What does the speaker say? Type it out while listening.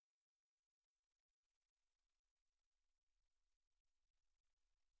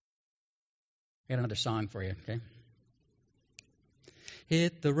I got another song for you, okay?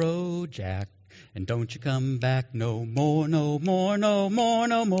 Hit the road, Jack, and don't you come back no more, no more, no more,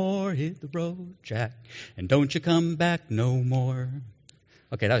 no more. Hit the road, Jack, and don't you come back no more.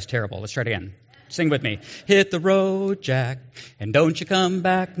 Okay, that was terrible. Let's try it again. Sing with me. Hit the road, Jack, and don't you come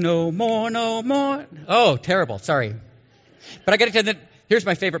back no more, no more. Oh, terrible. Sorry. But I got to tell you, here's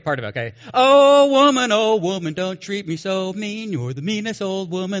my favorite part of it, okay? Oh, woman, don't treat me so mean. You're the meanest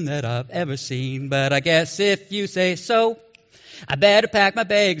old woman that I've ever seen. But I guess if you say so, I better pack my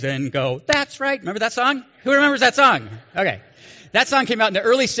bags and go. That's right. Remember that song? Who remembers that song? Okay. That song came out in the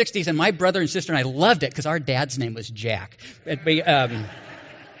early 60s, and my brother and sister and I loved it because our dad's name was Jack.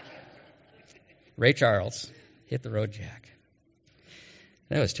 Ray Charles, Hit the Road, Jack.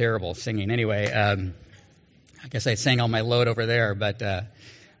 That was terrible singing. Anyway, I guess I sang all my load over there, but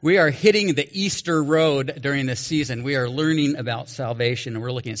we are hitting the Easter road during this season. We are learning about salvation, and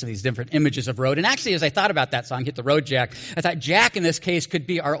we're looking at some of these different images of road. And actually, as I thought about that song, Hit the Road, Jack, I thought Jack in this case could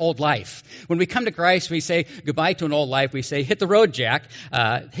be our old life. When we come to Christ, we say goodbye to an old life. We say, hit the road, Jack.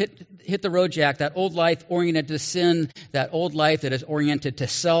 Hit the road, Jack, that old life oriented to sin, that old life that is oriented to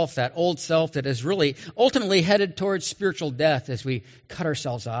self, that old self that is really ultimately headed towards spiritual death as we cut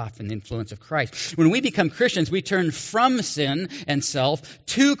ourselves off in the influence of Christ. When we become Christians, we turn from sin and self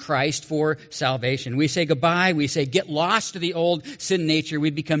to Christ for salvation. We say goodbye. We say get lost to the old sin nature. We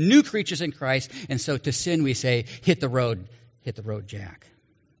become new creatures in Christ. And so to sin, we say hit the road, Jack.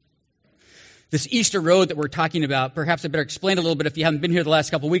 This Easter road that we're talking about, perhaps I better explain a little bit if you haven't been here the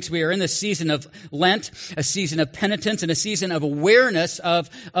last couple of weeks. We are in this season of Lent, a season of penitence, and a season of awareness of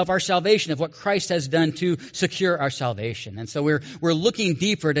our salvation, of what Christ has done to secure our salvation. And so we're looking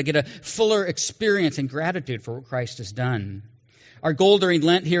deeper to get a fuller experience and gratitude for what Christ has done. Our goal during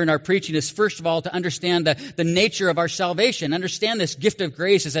Lent here in our preaching is, first of all, to understand the nature of our salvation, understand this gift of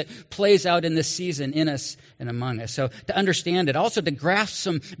grace as it plays out in this season in us and among us. So to understand it, also to grasp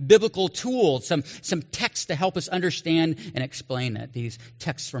some biblical tools, some texts to help us understand and explain it, these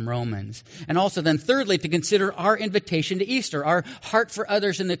texts from Romans. And also then thirdly, to consider our invitation to Easter, our heart for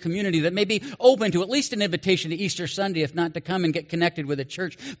others in the community that may be open to at least an invitation to Easter Sunday, if not to come and get connected with a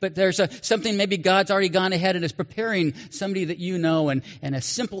church. But there's something maybe God's already gone ahead and is preparing somebody that you know, and a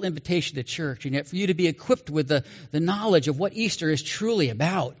simple invitation to church, and yet for you to be equipped with the knowledge of what Easter is truly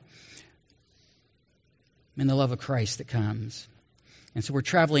about and the love of Christ that comes. And so we're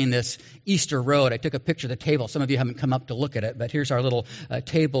traveling this Easter road. I took a picture of the table. Some of you haven't come up to look at it, but here's our little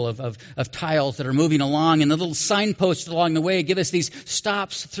table of tiles that are moving along, and the little signposts along the way give us these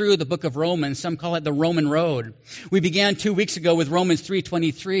stops through the book of Romans. Some call it the Roman road. We began 2 weeks ago with Romans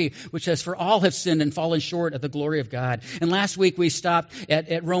 3:23, which says, "For all have sinned and fallen short of the glory of God." And last week we stopped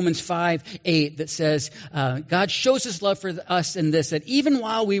at Romans 5:8 that says, God shows his love for us in this, that even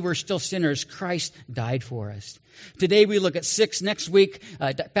while we were still sinners, Christ died for us. Today we look at 6. Next week,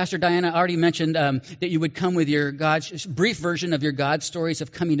 Pastor Diana already mentioned that you would come with your God's brief version of your God stories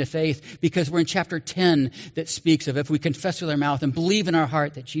of coming to faith, because we're in chapter 10 that speaks of if we confess with our mouth and believe in our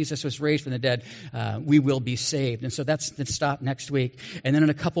heart that Jesus was raised from the dead, we will be saved. And so that's the stop next week. And then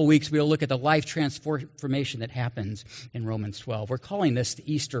in a couple weeks, we'll look at the life transformation that happens in Romans 12. We're calling this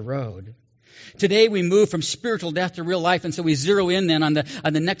the Easter Road. Today we move from spiritual death to real life, and so we zero in then on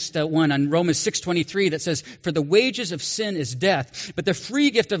the next one, on Romans 6:23, that says, "For the wages of sin is death, but the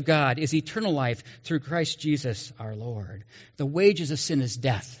free gift of God is eternal life through Christ Jesus our Lord." The wages of sin is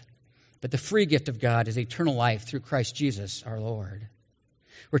death, but the free gift of God is eternal life through Christ Jesus our Lord.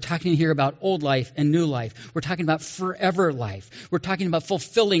 We're talking here about old life and new life. We're talking about forever life. We're talking about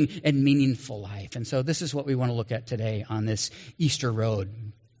fulfilling and meaningful life. And so this is what we want to look at today on this Easter road.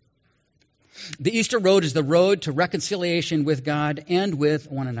 The Easter road is the road to reconciliation with God and with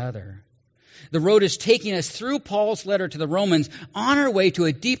one another. The road is taking us through Paul's letter to the Romans on our way to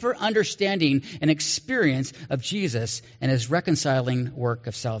a deeper understanding and experience of Jesus and his reconciling work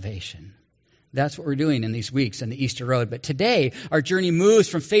of salvation. That's what we're doing in these weeks on the Easter road. But today, our journey moves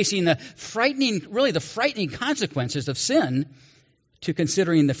from facing the frightening consequences of sin to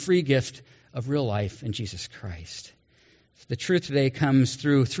considering the free gift of real life in Jesus Christ. The truth today comes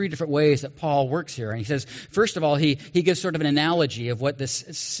through 3 different ways that Paul works here. And he says, first of all, he gives sort of an analogy of what this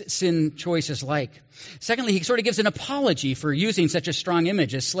sin choice is like. Secondly, he sort of gives an apology for using such a strong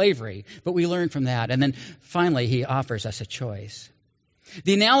image as slavery. But we learn from that. And then finally, he offers us a choice.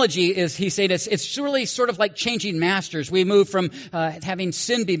 The analogy is, he said, it's really sort of like changing masters. We move from having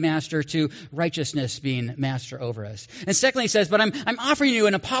sin be master to righteousness being master over us. And secondly, he says, but I'm offering you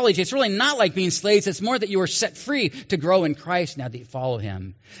an apology. It's really not like being slaves. It's more that you are set free to grow in Christ now that you follow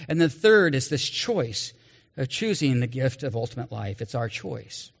him. And the third is this choice of choosing the gift of ultimate life. It's our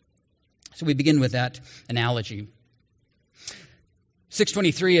choice. So we begin with that analogy.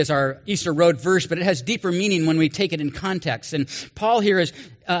 623 is our Easter Road verse, but it has deeper meaning when we take it in context. And Paul here is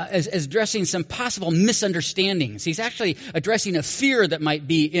addressing some possible misunderstandings. He's actually addressing a fear that might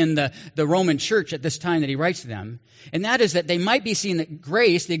be in the Roman church at this time that he writes to them. And that is that they might be seeing that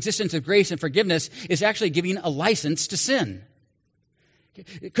grace, the existence of grace and forgiveness, is actually giving a license to sin.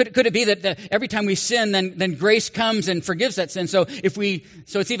 Could it be that every time we sin, then grace comes and forgives that sin? So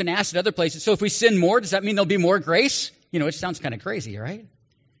it's even asked at other places, so if we sin more, does that mean there'll be more grace? It sounds kind of crazy, right?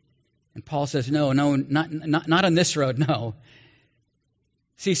 And Paul says, no, not on this road, no.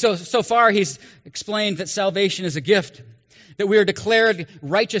 See, so far he's explained that salvation is a gift, that we are declared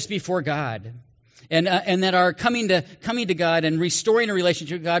righteous before God, and that our coming to God and restoring a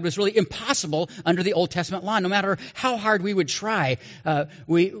relationship with God was really impossible under the Old Testament law. No matter how hard we would try,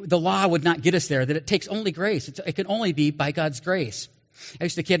 the law would not get us there, that it takes only grace. It can only be by God's grace. I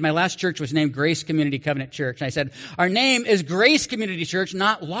used to kid, my last church was named Grace Community Covenant Church. And I said, our name is Grace Community Church,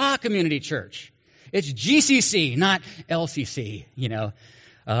 not Law Community Church. It's GCC, not LCC.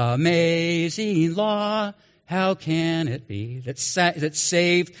 Amazing law, how can it be that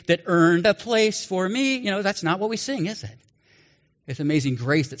saved, that earned a place for me? That's not what we sing, is it? It's amazing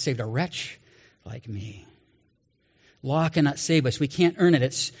grace that saved a wretch like me. Law cannot save us. We can't earn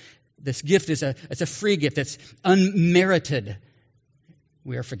it. This gift is a free gift. It's unmerited.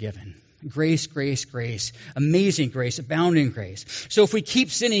 We are forgiven. Grace, grace, grace. Amazing grace, abounding grace. So if we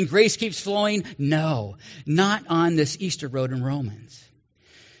keep sinning, grace keeps flowing? No, not on this Easter road in Romans.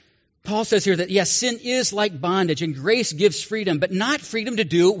 Paul says here that, yes, sin is like bondage and grace gives freedom, but not freedom to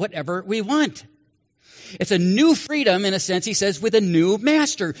do whatever we want. It's a new freedom, in a sense, he says, with a new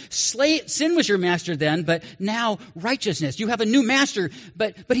master. Sin was your master then, but now righteousness. You have a new master,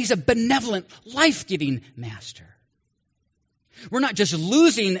 but he's a benevolent, life-giving master. We're not just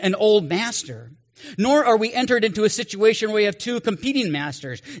losing an old master, nor are we entered into a situation where we have two competing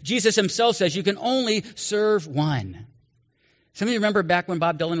masters. Jesus himself says you can only serve one. Some of you remember back when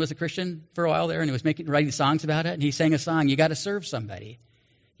Bob Dylan was a Christian for a while there, and he was writing songs about it, and he sang a song, you got to serve somebody.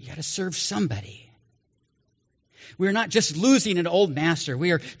 You got to serve somebody. We're not just losing an old master.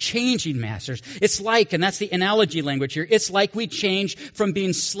 We are changing masters. It's like, and that's the analogy language here, it's like we change from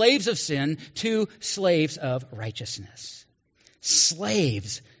being slaves of sin to slaves of righteousness.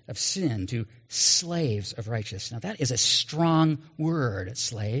 Slaves of sin to slaves of righteousness. Now that is a strong word,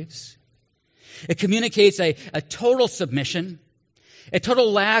 slaves. It communicates a total submission, a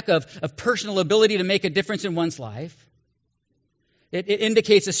total lack of personal ability to make a difference in one's life. It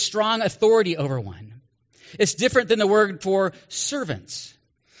indicates a strong authority over one. It's different than the word for servants.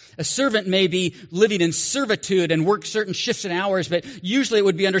 A servant may be living in servitude and work certain shifts and hours, but usually it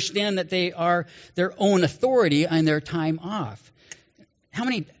would be understand that they are their own authority on their time off. How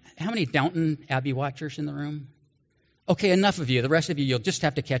many Downton Abbey watchers in the room? Okay, enough of you. The rest of you, you'll just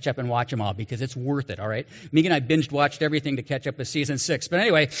have to catch up and watch them all because it's worth it, all right? Megan and I watched everything to catch up with season 6. But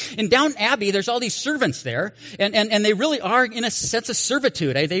anyway, in Downton Abbey, there's all these servants there, and they really are in a sense of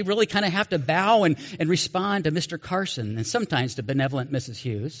servitude. They really kind of have to bow and respond to Mr. Carson and sometimes to benevolent Mrs.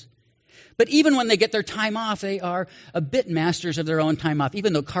 Hughes. But even when they get their time off, they are a bit masters of their own time off,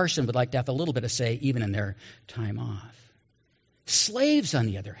 even though Carson would like to have a little bit of say even in their time off. Slaves, on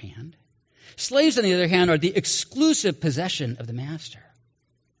the other hand, are the exclusive possession of the master.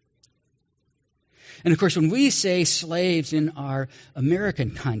 And of course, when we say slaves in our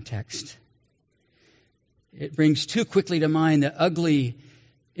American context, it brings too quickly to mind the ugly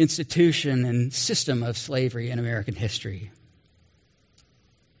institution and system of slavery in American history.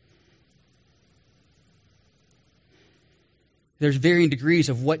 There's varying degrees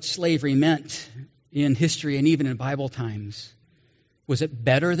of what slavery meant in history and even in Bible times. Was it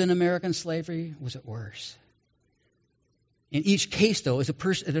better than American slavery? Was it worse? In each case, though, a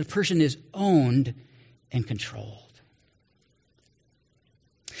person is owned and controlled.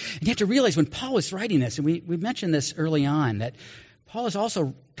 And you have to realize when Paul was writing this, and we mentioned this early on, that Paul is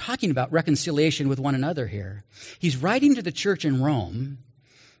also talking about reconciliation with one another here. He's writing to the church in Rome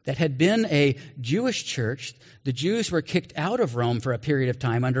that had been a Jewish church. The Jews were kicked out of Rome for a period of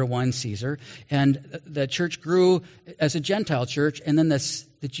time under one Caesar, and the church grew as a Gentile church, and then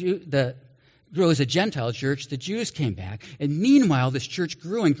grew as a Gentile church. The Jews came back, and meanwhile this church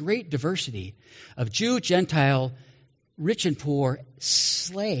grew in great diversity of Jew, Gentile, rich and poor,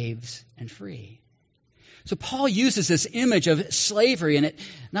 slaves and free. So Paul uses this image of slavery, and it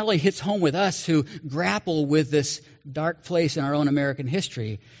not only hits home with us who grapple with this dark place in our own American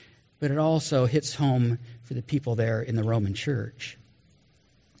history, but it also hits home for the people there in the Roman church.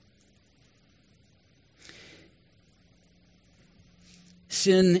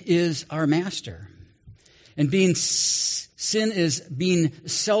 sin is our master. And sin is being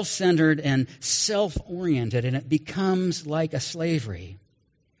self-centered and self-oriented, and it becomes like a slavery.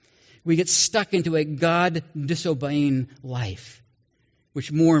 We get stuck into a God-disobeying life,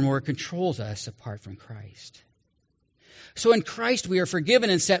 which more and more controls us apart from Christ. So in Christ we are forgiven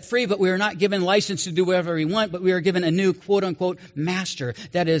and set free, but we are not given license to do whatever we want, but we are given a new quote-unquote master.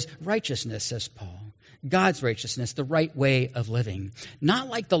 That is righteousness, says Paul. God's righteousness, the right way of living. Not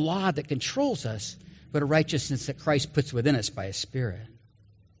like the law that controls us, but a righteousness that Christ puts within us by His Spirit.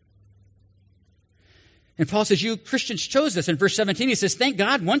 And Paul says, you Christians chose this. In verse 17, he says, thank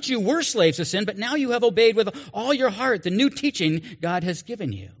God, once you were slaves of sin, but now you have obeyed with all your heart the new teaching God has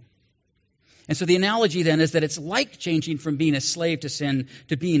given you. And so the analogy then is that it's like changing from being a slave to sin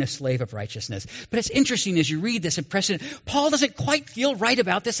to being a slave of righteousness. But it's interesting as you read this impression, Paul doesn't quite feel right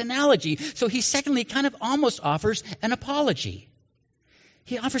about this analogy. So he secondly kind of almost offers an apology.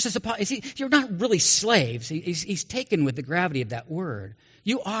 He offers this apology. You're not really slaves. He's taken with the gravity of that word.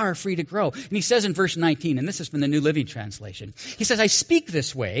 You are free to grow. And he says in verse 19, and this is from the New Living Translation, he says, I speak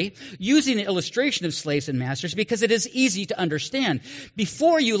this way, using the illustration of slaves and masters, because it is easy to understand.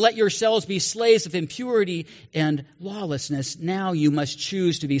 Before you let yourselves be slaves of impurity and lawlessness, now you must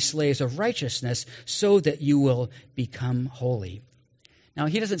choose to be slaves of righteousness so that you will become holy. Now,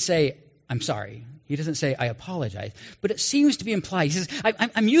 he doesn't say, I'm sorry. He doesn't say, I apologize. But it seems to be implied. He says,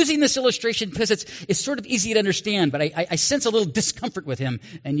 I'm using this illustration because it's sort of easy to understand, but I sense a little discomfort with him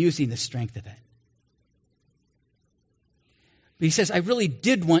and using the strength of it. But he says, I really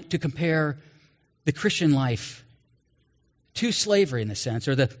did want to compare the Christian life to slavery in the sense,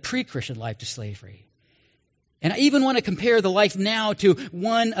 or the pre-Christian life to slavery. And I even want to compare the life now to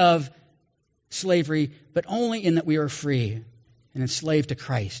one of slavery, but only in that we are free and enslaved to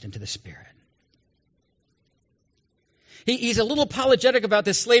Christ and to the Spirit. He's a little apologetic about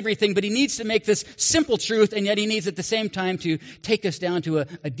this slavery thing, but he needs to make this simple truth, and yet he needs at the same time to take us down to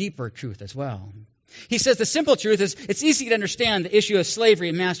a deeper truth as well. He says the simple truth is it's easy to understand the issue of slavery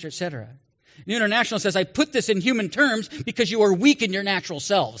and master, etc. New International says, I put this in human terms because you are weak in your natural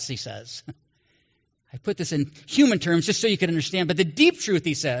selves, he says. I put this in human terms just so you can understand. But the deep truth,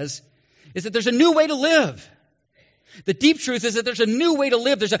 he says, is that there's a new way to live. The deep truth is that there's a new way to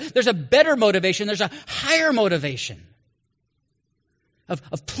live. There's a better motivation. There's a higher motivation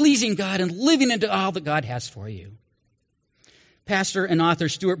of pleasing God and living into all that God has for you. Pastor and author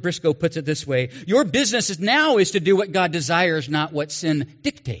Stuart Briscoe puts it this way: your business is to do what God desires, not what sin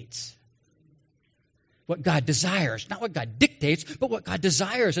dictates. What God desires, not what God dictates, but what God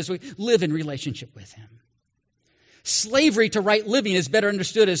desires as we live in relationship with Him. Slavery to right living is better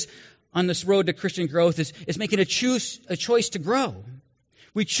understood as, on this road to Christian growth, is making a choice to grow.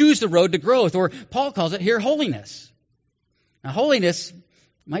 We choose the road to growth, or Paul calls it here holiness. Now, holiness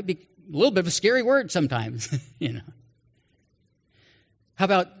might be a little bit of a scary word sometimes, How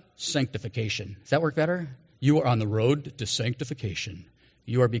about sanctification? Does that work better? You are on the road to sanctification.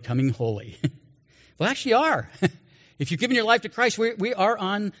 You are becoming holy. Well, actually are. If you've given your life to Christ, we are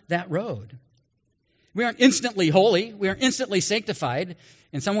on that road. We aren't instantly holy. We aren't instantly sanctified.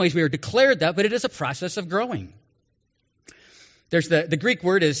 In some ways, we are declared that, but it is a process of growing. There's the Greek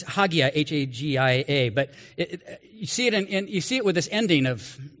word is hagia, H-A-G-I-A, but you see it you see it with this ending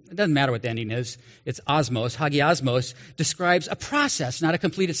of, it doesn't matter what the ending is, it's osmos. Hagiosmos describes a process, not a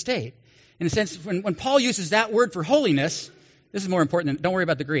completed state. In a sense, when Paul uses that word for holiness, this is more important don't worry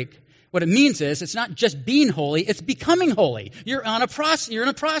about the Greek. What it means is it's not just being holy, it's becoming holy. You're in a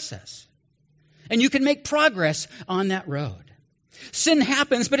process. And you can make progress on that road. Sin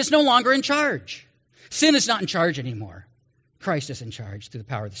happens, but it's no longer in charge. Sin is not in charge anymore. Christ is in charge through the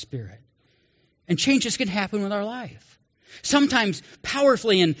power of the Spirit. And changes can happen with our life. Sometimes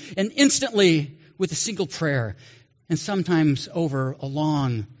powerfully and instantly with a single prayer, and sometimes over a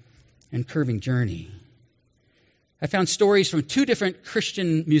long and curving journey. I found stories from 2 different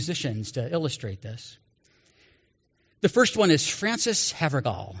Christian musicians to illustrate this. The first one is Frances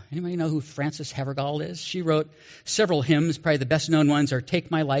Havergal. Anybody know who Frances Havergal is? She wrote several hymns. Probably the best known ones are Take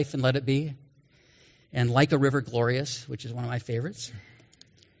My Life and Let It Be, and Like a River Glorious, which is one of my favorites.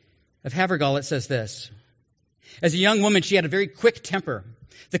 Of Havergal, it says this: as a young woman, she had a very quick temper,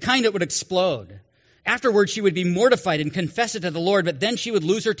 the kind that would explode. Afterwards, she would be mortified and confess it to the Lord, but then she would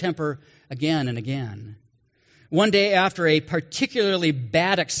lose her temper again and again. One day, after a particularly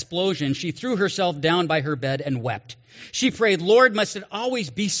bad explosion, she threw herself down by her bed and wept. She prayed, Lord, must it always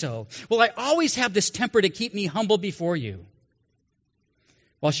be so? Will I always have this temper to keep me humble before you?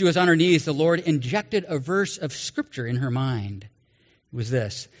 While she was on her knees, the Lord injected a verse of Scripture in her mind. It was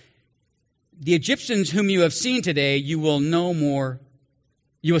this: the Egyptians whom you have seen today, you will no more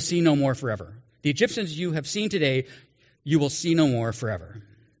you will see no more forever. The Egyptians you have seen today, you will see no more forever.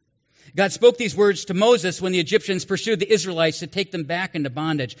 God spoke these words to Moses when the Egyptians pursued the Israelites to take them back into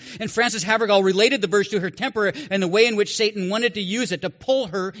bondage. And Frances Havergal related the verse to her temper and the way in which Satan wanted to use it to pull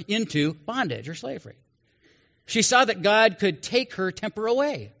her into bondage or slavery. She saw that God could take her temper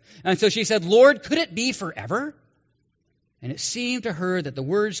away. And so she said, Lord, could it be forever? And it seemed to her that the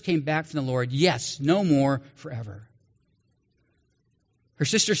words came back from the Lord, yes, no more forever. Her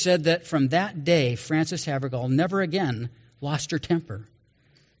sister said that from that day, Frances Havergal never again lost her temper.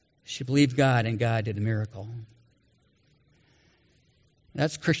 She believed God, and God did a miracle.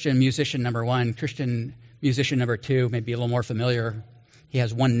 That's Christian musician number one. Christian musician number two, maybe a little more familiar. He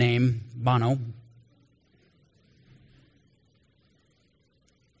has one name, Bono.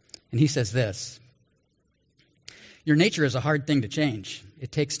 And he says this, your nature is a hard thing to change.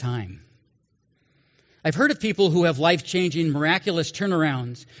 It takes time. I've heard of people who have life-changing, miraculous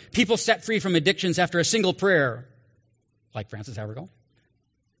turnarounds. People set free from addictions after a single prayer, like Frances Havergal.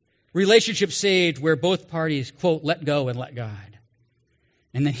 Relationships saved where both parties, quote, let go and let God.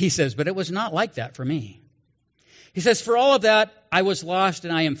 And then he says, but it was not like that for me. He says, for all of that, I was lost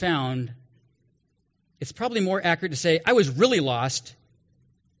and I am found. It's probably more accurate to say, I was really lost.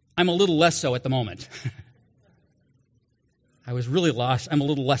 I'm a little less so at the moment. I was really lost. I'm a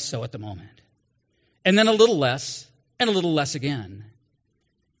little less so at the moment. And then a little less, and a little less again.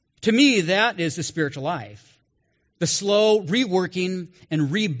 To me, that is the spiritual life. The slow reworking and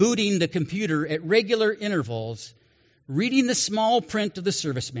rebooting the computer at regular intervals, reading the small print of the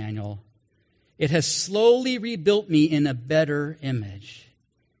service manual. It has slowly rebuilt me in a better image.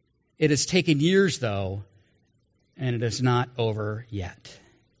 It has taken years, though, and it is not over yet.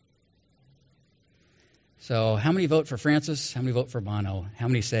 So how many vote for Frances? How many vote for Bono? How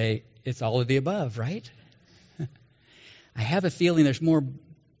many say it's all of the above, right? I have a feeling there's more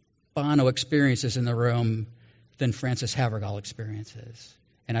Bono experiences in the room than Frances Havergal experiences.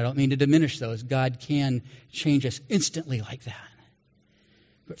 And I don't mean to diminish those. God can change us instantly like that.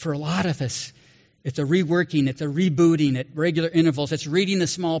 But for a lot of us, it's a reworking, it's a rebooting at regular intervals. It's reading the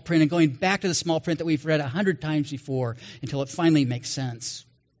small print and going back to the small print that we've read 100 times before until it finally makes sense.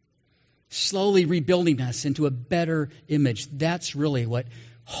 Slowly rebuilding us into a better image. That's really what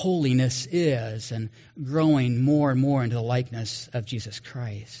holiness is, and growing more and more into the likeness of Jesus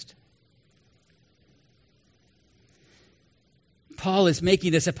Christ. Paul is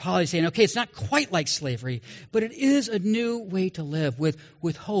making this apology, saying, okay, it's not quite like slavery, but it is a new way to live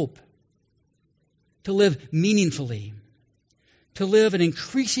with hope, to live meaningfully, to live an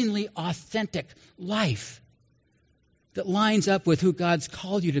increasingly authentic life that lines up with who God's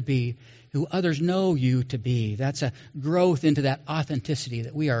called you to be, who others know you to be. That's a growth into that authenticity,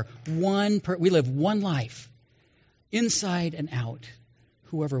 that we are we live one life, inside and out.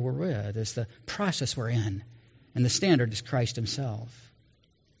 Whoever we're with is the process we're in. And the standard is Christ himself.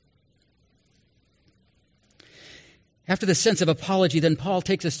 After the sense of apology, then Paul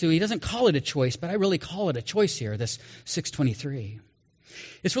takes us to, he doesn't call it a choice, but I really call it a choice here, this 6:23.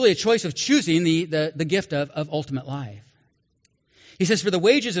 It's really a choice of choosing the gift of ultimate life. He says, for the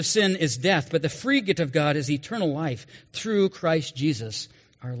wages of sin is death, but the free gift of God is eternal life through Christ Jesus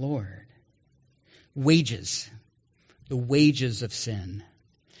our Lord. Wages. The wages of sin.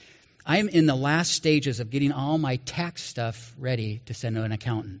 I'm in the last stages of getting all my tax stuff ready to send to an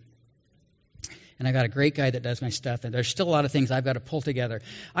accountant. And I got a great guy that does my stuff, and there's still a lot of things I've got to pull together.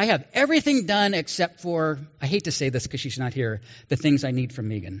 I have everything done except for, I hate to say this because she's not here, the things I need from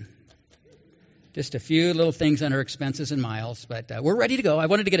Megan. Just a few little things on her expenses and miles, but we're ready to go. I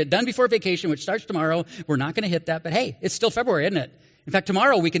wanted to get it done before vacation, which starts tomorrow. We're not going to hit that, but hey, it's still February, isn't it? In fact,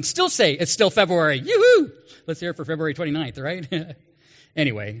 tomorrow we can still say it's still February. Yoo-hoo! Let's hear it for February 29th, right?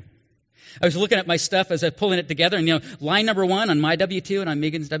 Anyway, I was looking at my stuff as I was pulling it together, and line number 1 on my W-2 and on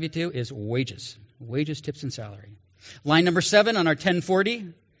Megan's W-2 is wages. Wages, tips, and salary. Line number 7 on our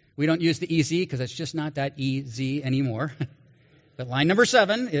 1040, we don't use the EZ because it's just not that EZ anymore. But line number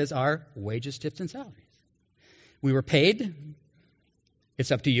 7 is our wages, tips, and salaries. We were paid.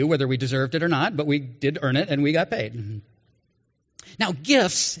 It's up to you whether we deserved it or not, but we did earn it and we got paid. Now,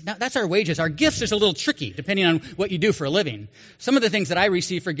 gifts, that's our wages. Our gifts is a little tricky depending on what you do for a living. Some of the things that I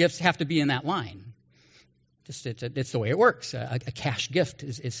receive for gifts have to be in that line. It's the way it works. A cash gift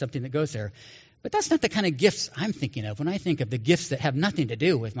is something that goes there. But that's not the kind of gifts I'm thinking of when I think of the gifts that have nothing to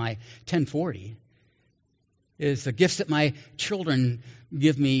do with my 1040. Is the gifts that my children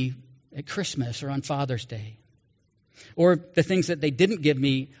give me at Christmas or on Father's Day. Or the things that they didn't give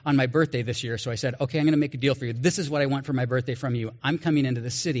me on my birthday this year. So I said, okay, I'm going to make a deal for you. This is what I want for my birthday from you. I'm coming into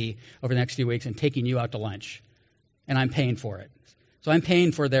the city over the next few weeks and taking you out to lunch. And I'm paying for it. So I'm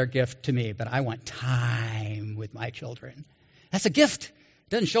paying for their gift to me, but I want time with my children. That's a gift. It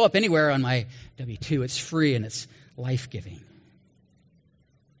doesn't show up anywhere on my W-2. It's free and it's life-giving.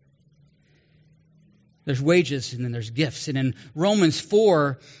 There's wages and then there's gifts. And in Romans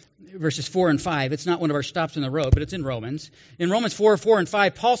 4, verses 4 and 5, it's not one of our stops on the road, but it's in Romans. In Romans 4, 4 and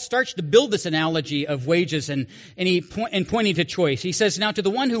 5, Paul starts to build this analogy of wages and pointing to choice. He says, now to the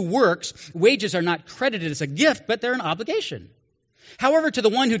one who works, wages are not credited as a gift, but they're an obligation. However, to the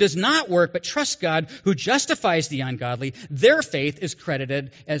one who does not work but trusts God, who justifies the ungodly, their faith is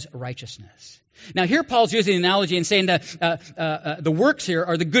credited as righteousness. Now here Paul's using the analogy and saying that the works here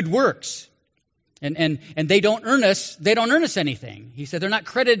are the good works. And they don't earn us anything. He said they're not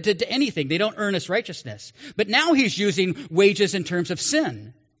credited to anything. They don't earn us righteousness. But now he's using wages in terms of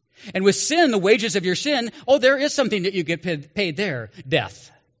sin. And with sin, the wages of your sin, there is something that you get paid there.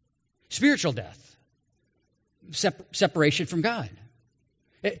 Death. Spiritual death. Separation from God.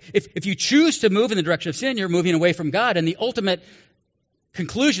 If you choose to move in the direction of sin, you're moving away from God. And the ultimate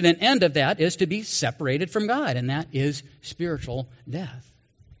conclusion and end of that is to be separated from God. And that is spiritual death.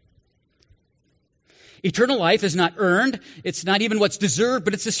 Eternal life is not earned. It's not even what's deserved,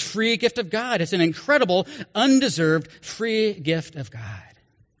 but it's this free gift of God. It's an incredible, undeserved, free gift of God.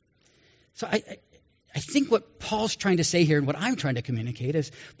 So I think what Paul's trying to say here and what I'm trying to communicate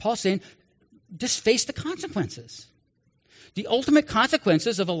is Paul's saying, just face the consequences. The ultimate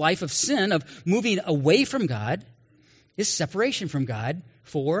consequences of a life of sin, of moving away from God, is separation from God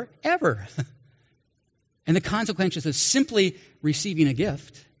forever. And the consequences of simply receiving a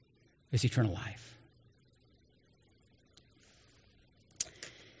gift is eternal life.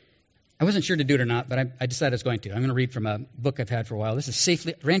 I wasn't sure to do it or not, but I decided I was going to. I'm going to read from a book I've had for a while. This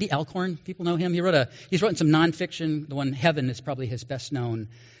is Randy Alcorn. People know him. He's written some nonfiction. The one Heaven is probably his best known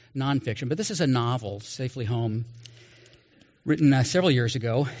nonfiction. But this is a novel, Safely Home, written several years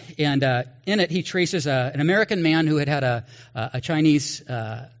ago. And in it, he traces an American man who had a Chinese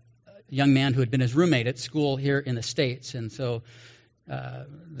young man who had been his roommate at school here in the States. And so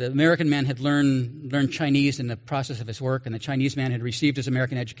the American man had learned Chinese in the process of his work, and the Chinese man had received his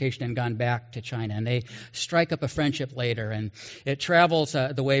American education and gone back to China. And they strike up a friendship later, and it travels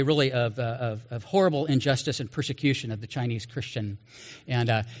the way really of horrible injustice and persecution of the Chinese Christian. And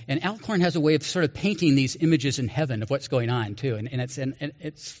Alcorn has a way of sort of painting these images in heaven of what's going on too, and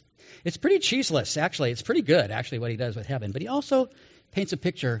it's pretty cheeseless actually. It's pretty good actually what he does with heaven, but he also paints a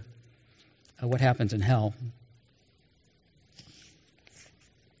picture of what happens in hell.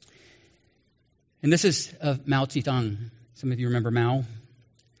 And this is of Mao Zedong. Some of you remember Mao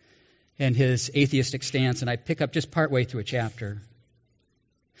and his atheistic stance, and I pick up just partway through a chapter.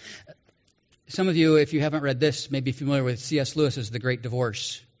 Some of you, if you haven't read this, may be familiar with C.S. Lewis's The Great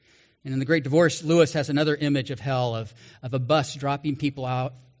Divorce. And in The Great Divorce, Lewis has another image of hell, of a bus dropping people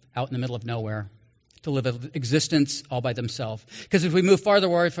out in the middle of nowhere to live an existence all by themselves. Because as we move farther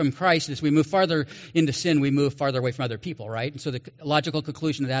away from Christ, as we move farther into sin, we move farther away from other people, right? And so the logical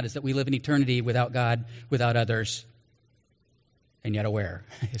conclusion of that is that we live in eternity without God, without others, and yet aware.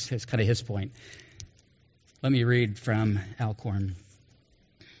 It's kind of his point. Let me read from Alcorn.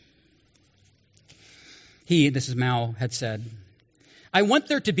 This is Mao, had said, "I want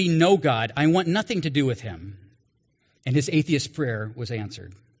there to be no God. I want nothing to do with him." And his atheist prayer was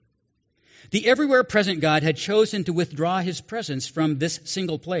answered. The everywhere present God had chosen to withdraw his presence from this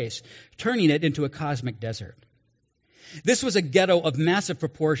single place, turning it into a cosmic desert. This was a ghetto of massive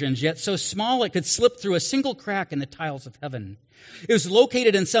proportions, yet so small it could slip through a single crack in the tiles of heaven. It was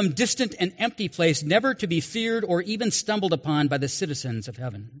located in some distant and empty place, never to be feared or even stumbled upon by the citizens of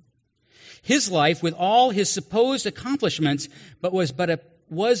heaven. His life, with all his supposed accomplishments, was but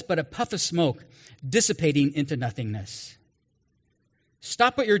a puff of smoke, dissipating into nothingness.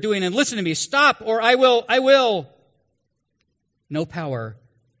 Stop what you're doing and listen to me. Stop, or I will. No power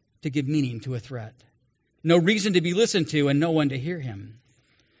to give meaning to a threat. No reason to be listened to and no one to hear him.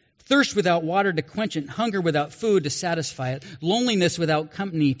 Thirst without water to quench it. Hunger without food to satisfy it. Loneliness without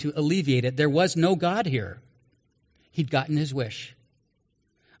company to alleviate it. There was no God here. He'd gotten his wish.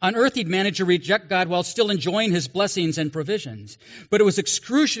 On earth, he'd managed to reject God while still enjoying his blessings and provisions. But it was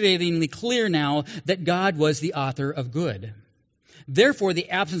excruciatingly clear now that God was the author of good. Therefore,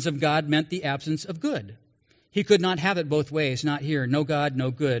 the absence of God meant the absence of good. He could not have it both ways, not here. No God, no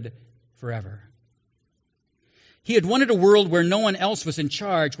good, forever. He had wanted a world where no one else was in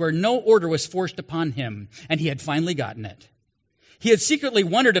charge, where no order was forced upon him, and he had finally gotten it. He had secretly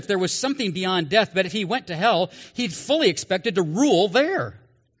wondered if there was something beyond death, but if he went to hell, he'd fully expected to rule there.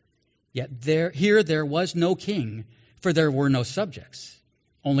 Yet here there was no king, for there were no subjects,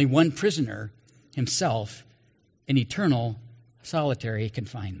 only one prisoner, himself, in eternal solitary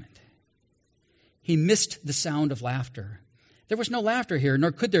confinement. He missed the sound of laughter. There was no laughter here,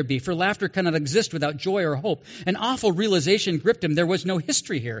 nor could there be, for laughter cannot exist without joy or hope. An awful realization gripped him. There was no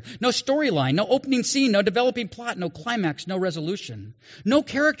history here, no storyline, no opening scene, no developing plot, no climax, no resolution, no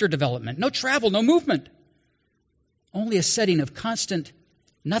character development, no travel, no movement. Only a setting of constant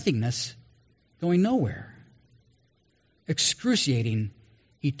nothingness going nowhere. Excruciating,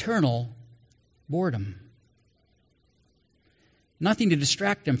 eternal boredom. Nothing to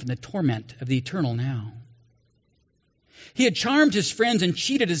distract him from the torment of the eternal now. He had charmed his friends and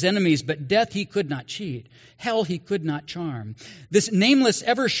cheated his enemies, but death he could not cheat. Hell he could not charm. This nameless,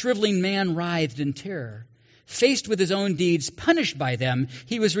 ever-shriveling man writhed in terror. Faced with his own deeds, punished by them,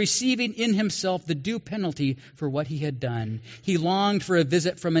 he was receiving in himself the due penalty for what he had done. He longed for a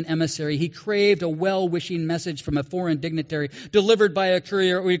visit from an emissary. He craved a well-wishing message from a foreign dignitary, delivered by a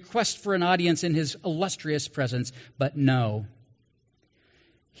courier, a request for an audience in his illustrious presence. But no.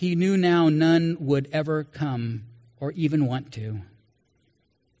 He knew now none would ever come or even want to.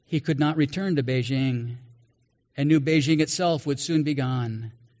 He could not return to Beijing, and knew Beijing itself would soon be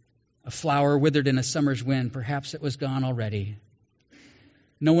gone. A flower withered in a summer's wind, perhaps it was gone already.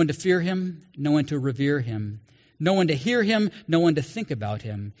 No one to fear him, no one to revere him, no one to hear him, no one to think about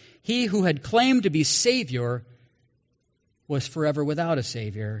him. He who had claimed to be Savior was forever without a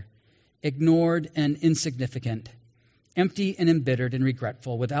Savior, ignored and insignificant, empty and embittered and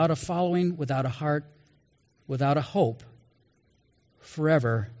regretful, without a following, without a heart, without a hope,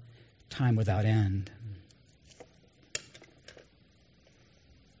 forever, time without end.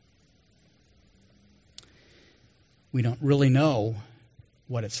 We don't really know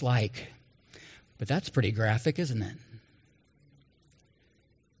what it's like, but that's pretty graphic, isn't it?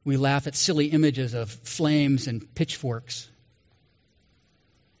 We laugh at silly images of flames and pitchforks.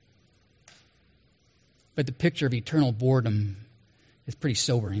 But the picture of eternal boredom is pretty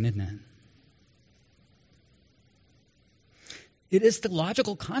sobering, isn't it? It is the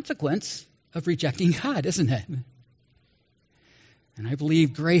logical consequence of rejecting God, isn't it? And I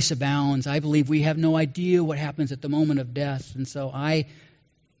believe grace abounds. I believe we have no idea what happens at the moment of death. And so I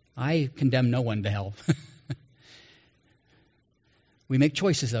condemn no one to hell. We make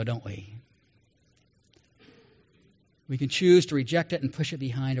choices, though, don't we? We can choose to reject it and push it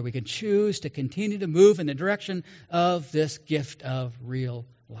behind, or we can choose to continue to move in the direction of this gift of real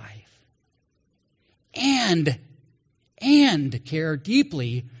life. And care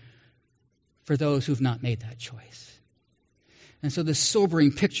deeply for those who've not made that choice. And so this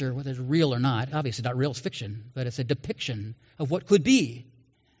sobering picture, whether it's real or not, obviously not real, it's fiction, but it's a depiction of what could be,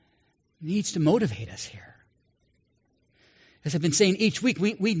 needs to motivate us here. As I've been saying each week,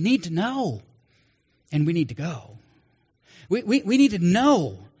 we need to know, and we need to go. We need to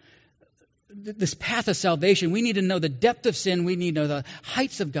know this path of salvation. We need to know the depth of sin. We need to know the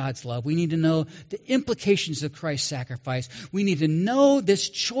heights of God's love. We need to know the implications of Christ's sacrifice. We need to know this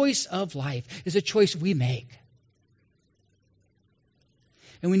choice of life is a choice we make.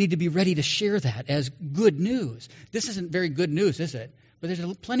 And we need to be ready to share that as good news. This isn't very good news, is it? But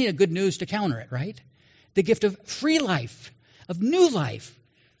there's plenty of good news to counter it, right? The gift of free life, of new life,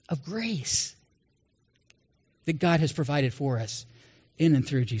 of grace that God has provided for us in and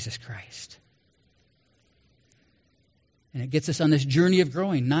through Jesus Christ. And it gets us on this journey of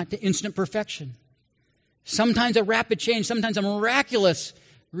growing, not to instant perfection. Sometimes a rapid change, sometimes a miraculous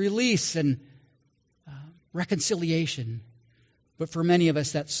release and reconciliation. But for many of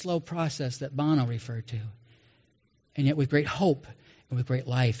us, that slow process that Bono referred to. And yet with great hope and with great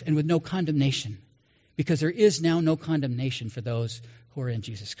life and with no condemnation. Because there is now no condemnation for those who are in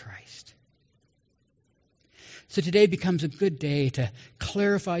Jesus Christ. So today becomes a good day to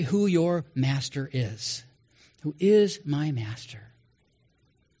clarify who your master is. Who is my master?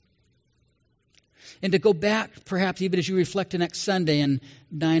 And to go back, perhaps even as you reflect to next Sunday, and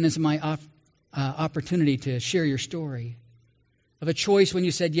Dinah's my opportunity to share your story of a choice when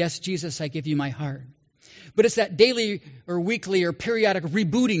you said, yes, Jesus, I give you my heart. But it's that daily or weekly or periodic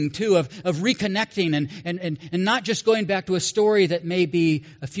rebooting, too, of reconnecting and not just going back to a story that may be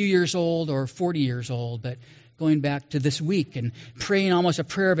a few years old or 40 years old, but going back to this week and praying almost a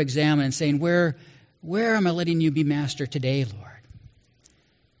prayer of examine and saying, where am I letting you be master today, Lord?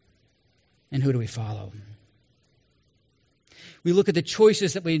 And who do we follow? We look at the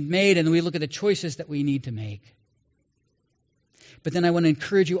choices that we've made, and we look at the choices that we need to make. But then I want to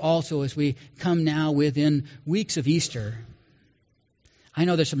encourage you also as we come now within weeks of Easter. I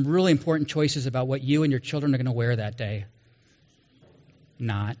know there's some really important choices about what you and your children are going to wear that day.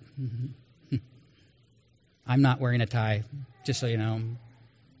 Not. I'm not wearing a tie, just so you know,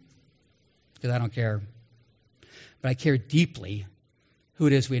 because I don't care. but I care deeply who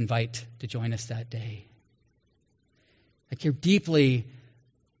it is we invite to join us that day. I care deeply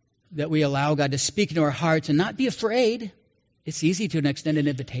that we allow God to speak into our hearts and not be afraid. It's easy to extend an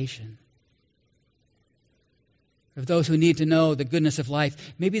invitation. Of those who need to know the goodness of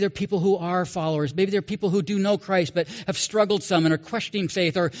life. Maybe they're people who are followers. Maybe they're people who do know Christ but have struggled some and are questioning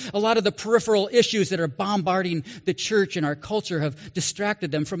faith. Or a lot of the peripheral issues that are bombarding the church and our culture have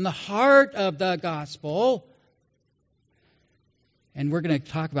distracted them from the heart of the gospel. And we're going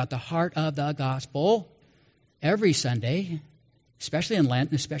to talk about the heart of the gospel every Sunday, especially in Lent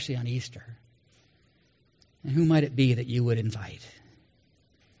and especially on Easter. And who might it be that you would invite?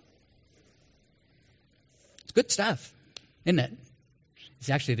 It's good stuff, isn't it? It's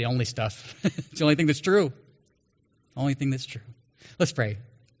actually the only stuff. It's the only thing that's true. Only thing that's true. Let's pray.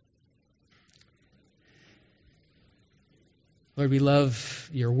 Lord, we love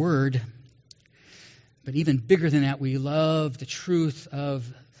your word. But even bigger than that, we love the truth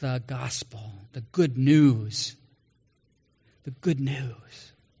of the gospel, the good news. The good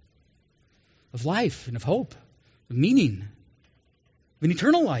news of life and of hope, of meaning, of an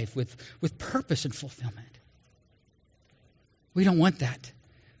eternal life with purpose and fulfillment. We don't want that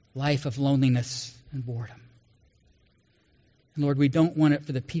life of loneliness and boredom. And Lord, we don't want it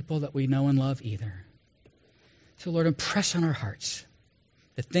for the people that we know and love either. So Lord, impress on our hearts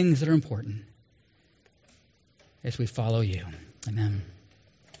the things that are important as we follow you. Amen.